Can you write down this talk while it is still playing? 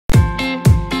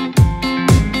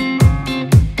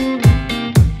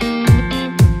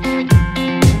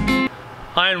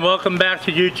welcome back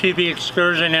to UTV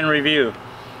Excursion and Review.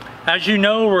 As you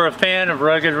know, we're a fan of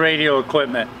rugged radio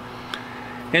equipment.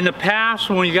 In the past,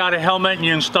 when you got a helmet and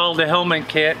you installed the helmet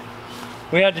kit,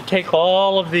 we had to take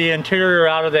all of the interior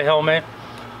out of the helmet,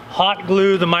 hot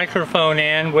glue the microphone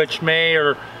in, which may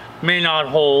or may not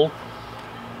hold,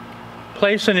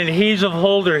 place an adhesive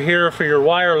holder here for your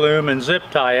wire loom and zip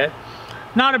tie it.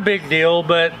 Not a big deal,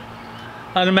 but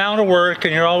an amount of work,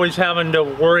 and you're always having to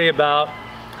worry about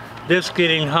this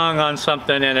getting hung on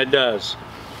something, and it does.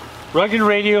 Rugged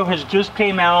Radio has just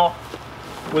came out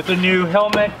with a new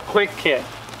helmet quick kit.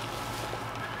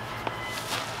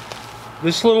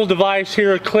 This little device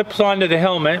here clips onto the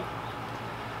helmet.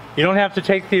 You don't have to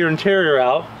take the interior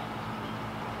out.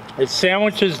 It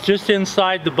sandwiches just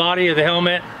inside the body of the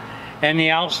helmet and the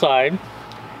outside.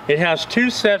 It has two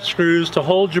set screws to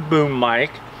hold your boom mic.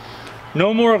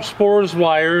 No more exposed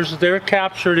wires. They're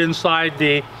captured inside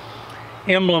the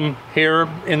emblem here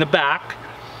in the back.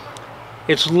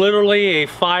 It's literally a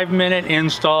 5-minute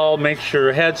install. Makes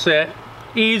your headset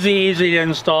easy to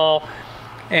install,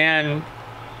 and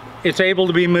it's able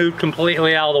to be moved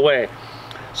completely out of the way.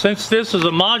 Since this is a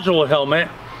modular helmet,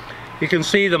 you can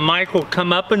see the mic will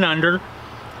come up and under.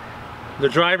 The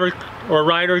driver or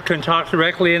rider can talk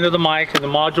directly into the mic, and the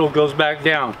module goes back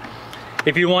down.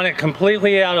 If you want it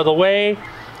completely out of the way,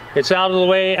 it's out of the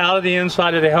way, out of the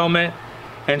inside of the helmet,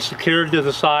 and secured to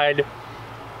the side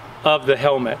of the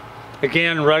helmet.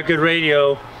 Again, Rugged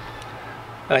Radio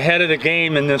ahead of the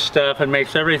game in this stuff, and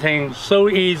makes everything so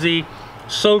easy,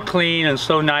 so clean, and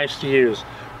so nice to use.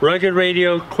 Rugged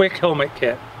Radio Quick Helmet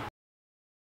Kit.